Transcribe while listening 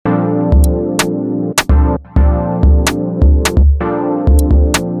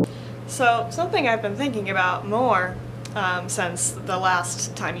So something I've been thinking about more since the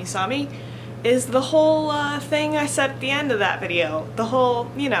last time you saw me is the whole thing I said at the end of that video. The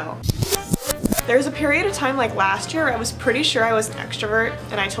whole, you know. There was a period of time like last year I was pretty sure I was an extrovert,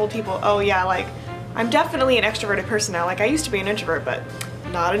 and I told people, oh yeah, like I'm definitely an extroverted person now. Like I used to be an introvert, but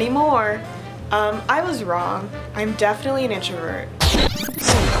not anymore. I was wrong. I'm definitely an introvert.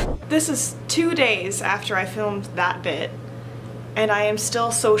 This is 2 days after I filmed that bit, and I am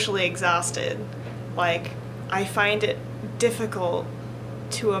still socially exhausted. Like, I find it difficult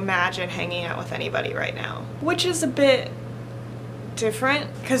to imagine hanging out with anybody right now. Which is a bit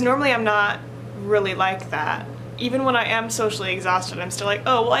different, because normally I'm not really like that. Even when I am socially exhausted, I'm still like,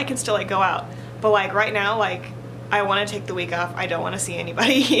 oh, well, I can still like go out. But like right now, like, I want to take the week off. I don't want to see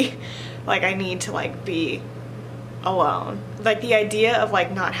anybody. Like, I need to like be alone. Like, the idea of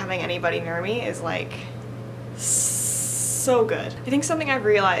like not having anybody near me is like so good. I think something I've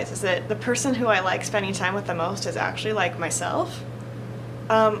realized is that the person who I like spending time with the most is actually like myself.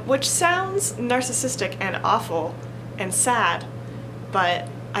 Which sounds narcissistic and awful and sad, but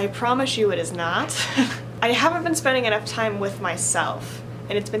I promise you it is not. I haven't been spending enough time with myself,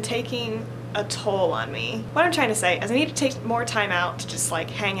 and it's been taking a toll on me. What I'm trying to say is I need to take more time out to just like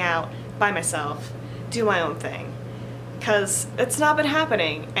hang out by myself, do my own thing, because it's not been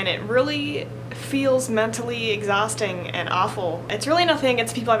happening, and it really feels mentally exhausting and awful. It's really nothing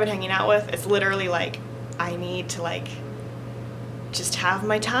against people I've been hanging out with. It's literally like I need to like just have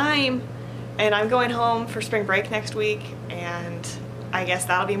my time, and I'm going home for spring break next week, and I guess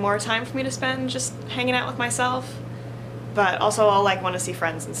that'll be more time for me to spend just hanging out with myself, but also I'll like want to see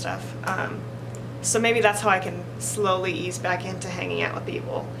friends and stuff. So maybe that's how I can slowly ease back into hanging out with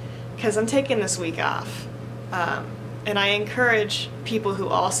people, because I'm taking this week off. And I encourage people who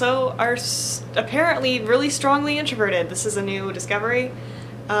also are apparently really strongly introverted, this is a new discovery,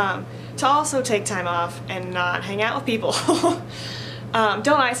 to also take time off and not hang out with people. Don't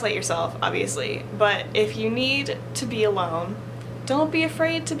isolate yourself, obviously, but if you need to be alone, don't be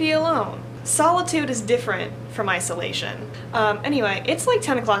afraid to be alone. Solitude is different from isolation. Anyway, it's like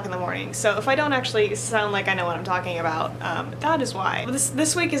 10 o'clock in the morning, so if I don't actually sound like I know what I'm talking about, that is why.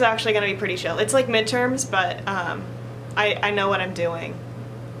 This week is actually going to be pretty chill. It's like midterms, but I know what I'm doing,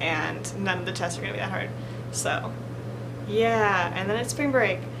 and none of the tests are going to be that hard. So, yeah, and then it's spring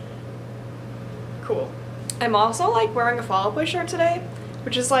break. Cool. I'm also like wearing a Fall Out Boy shirt today,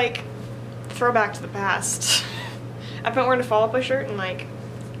 which is like throwback to the past. I've been wearing a Fall Out Boy shirt in like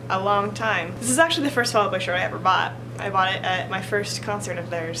a long time. This is actually the first Fall Out Boy shirt I ever bought. I bought it at my first concert of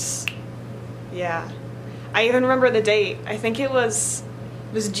theirs. Yeah. I even remember the date. I think it was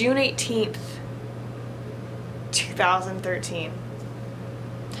June 18th, 2013.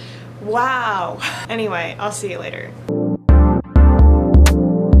 Wow. Anyway, I'll see you later.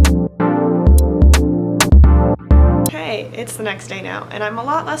 Hey, it's the next day now, and I'm a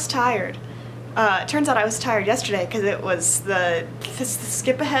lot less tired. It turns out I was tired yesterday because it was the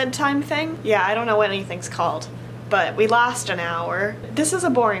skip ahead time thing. Yeah, I don't know what anything's called, but we lost an hour. This is a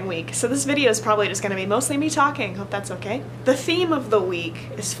boring week, so this video is probably just going to be mostly me talking. Hope that's okay. The theme of the week,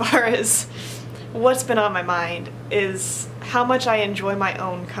 as far as what's been on my mind, is how much I enjoy my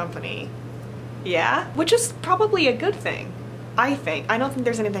own company. Yeah? Which is probably a good thing, I think. I don't think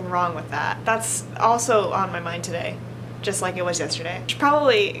there's anything wrong with that. That's also on my mind today, just like it was yesterday. Should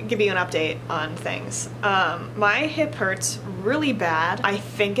probably give you an update on things. My hip hurts really bad. I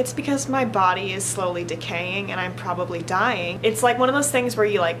think it's because my body is slowly decaying and I'm probably dying. It's like one of those things where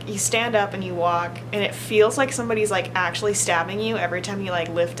you stand up and you walk and it feels like somebody's like actually stabbing you every time you like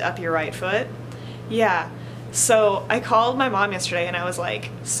lift up your right foot. Yeah. So I called my mom yesterday and I was like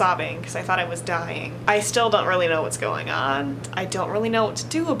sobbing because I thought I was dying. I still don't really know what's going on. I don't really know what to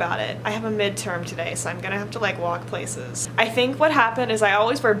do about it. I have a midterm today, so I'm gonna have to like walk places. I think what happened is I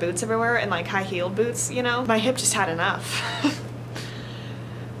always wear boots everywhere and like high-heeled boots, you know? My hip just had enough.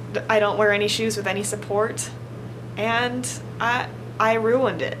 I don't wear any shoes with any support, and I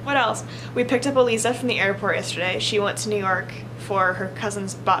ruined it. What else? We picked up Aleeza from the airport yesterday. She went to New York for her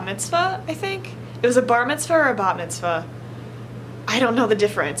cousin's bat mitzvah, I think. It was a bar mitzvah or a bat mitzvah? I don't know the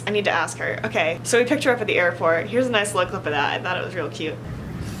difference. I need to ask her. Okay, so we picked her up at the airport. Here's a nice little clip of that. I thought it was real cute.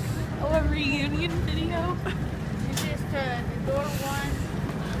 Oh, a reunion video. It's just the door one.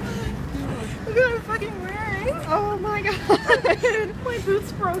 Look what I'm fucking wearing. Oh my god. My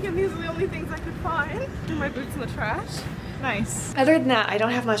boots broke and these are the only things I could find. And my boots in the trash. Nice. Other than that, I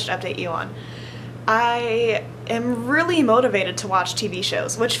don't have much to update you on. I am really motivated to watch TV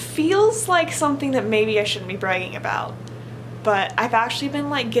shows, which feels like something that maybe I shouldn't be bragging about. But I've actually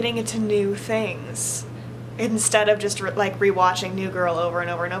been like getting into new things. instead of just like rewatching New Girl over and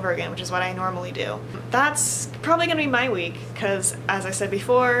over and over again, which is what I normally do. That's probably gonna be my week, because as I said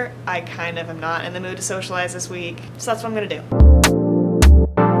before, I kind of am not in the mood to socialize this week, so that's what I'm gonna do.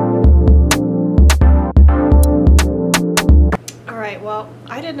 Alright, well,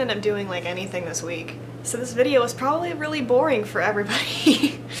 I didn't end up doing like anything this week, so this video was probably really boring for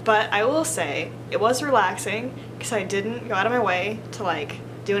everybody. But I will say, it was relaxing, because I didn't go out of my way to like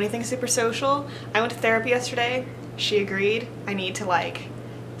do anything super social. I went to therapy yesterday. She agreed. I need to like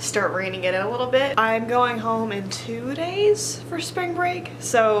start reining it in a little bit. I'm going home in 2 days for spring break,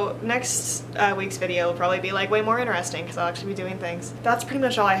 so next week's video will probably be like way more interesting because I'll actually be doing things. That's pretty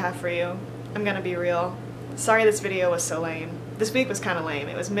much all I have for you. I'm gonna be real. Sorry this video was so lame. This week was kind of lame.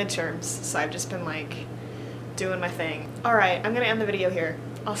 It was midterms, so I've just been like doing my thing. Alright, I'm gonna end the video here.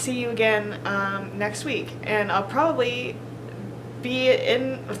 I'll see you again next week, and I'll probably be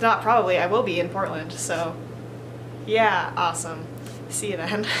in, not probably, I will be in Portland, so yeah, awesome. See you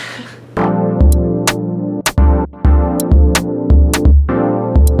then.